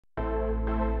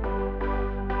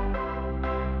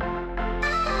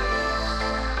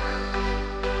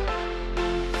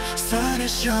sun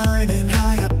is shining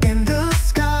high up in the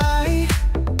sky.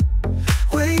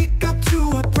 Wake up to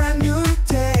a brand new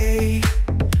day.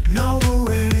 No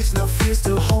worries, no fears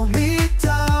to hold me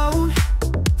down.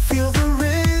 Feel the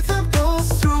rhythm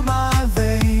pulse through my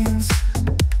veins.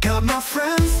 Got my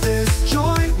friends, there's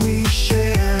joy we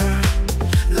share.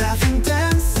 Laughing,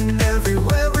 dancing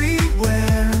everywhere we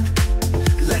wear.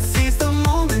 Let's seize the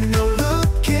moment, no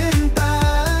looking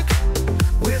back.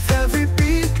 With every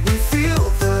beat we feel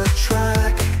the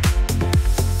track.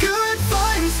 Good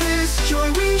vibes, this joy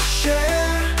we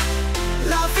share.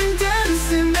 Laughing,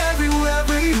 dancing everywhere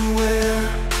we wear.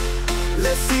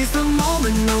 Let's seize the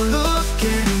moment, no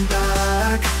looking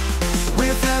back.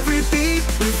 With every beat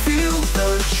we feel the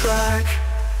track.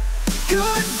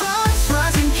 Good vibes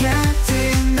rising, can't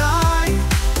deny.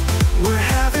 We're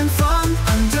having fun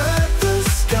under the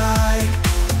sky.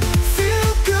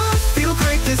 Feel good, feel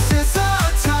great, this is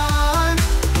our time.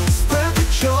 Spread the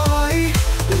joy,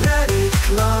 let it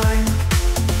climb.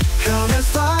 Colors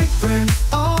vibrant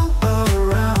all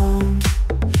around.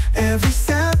 Every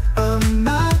step a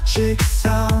magic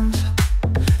sound.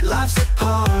 Life's a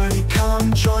party,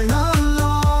 come join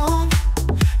along.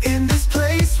 In this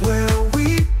place where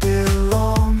we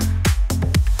belong.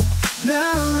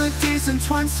 Melodies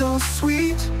entwined so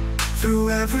sweet. Through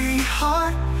every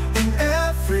heart, in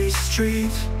every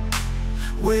street.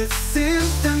 With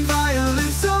synth and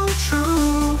violin so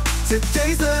true.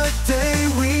 Today's the day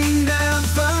we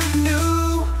never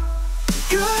knew.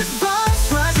 Good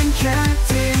vibes rising, can't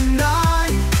deny.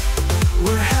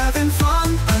 We're having fun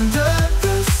under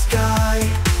the sky.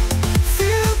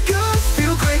 Feel good,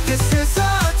 feel great, this is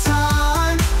our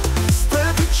time.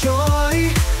 Spread the joy,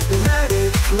 let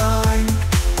it climb.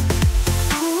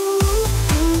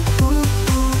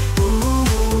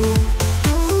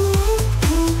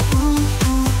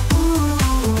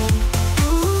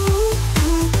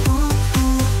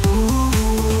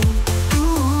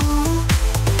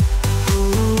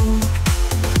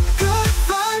 Good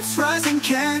vibes rising,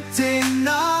 can't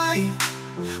deny.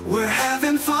 We're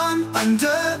having fun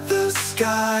under the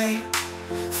sky.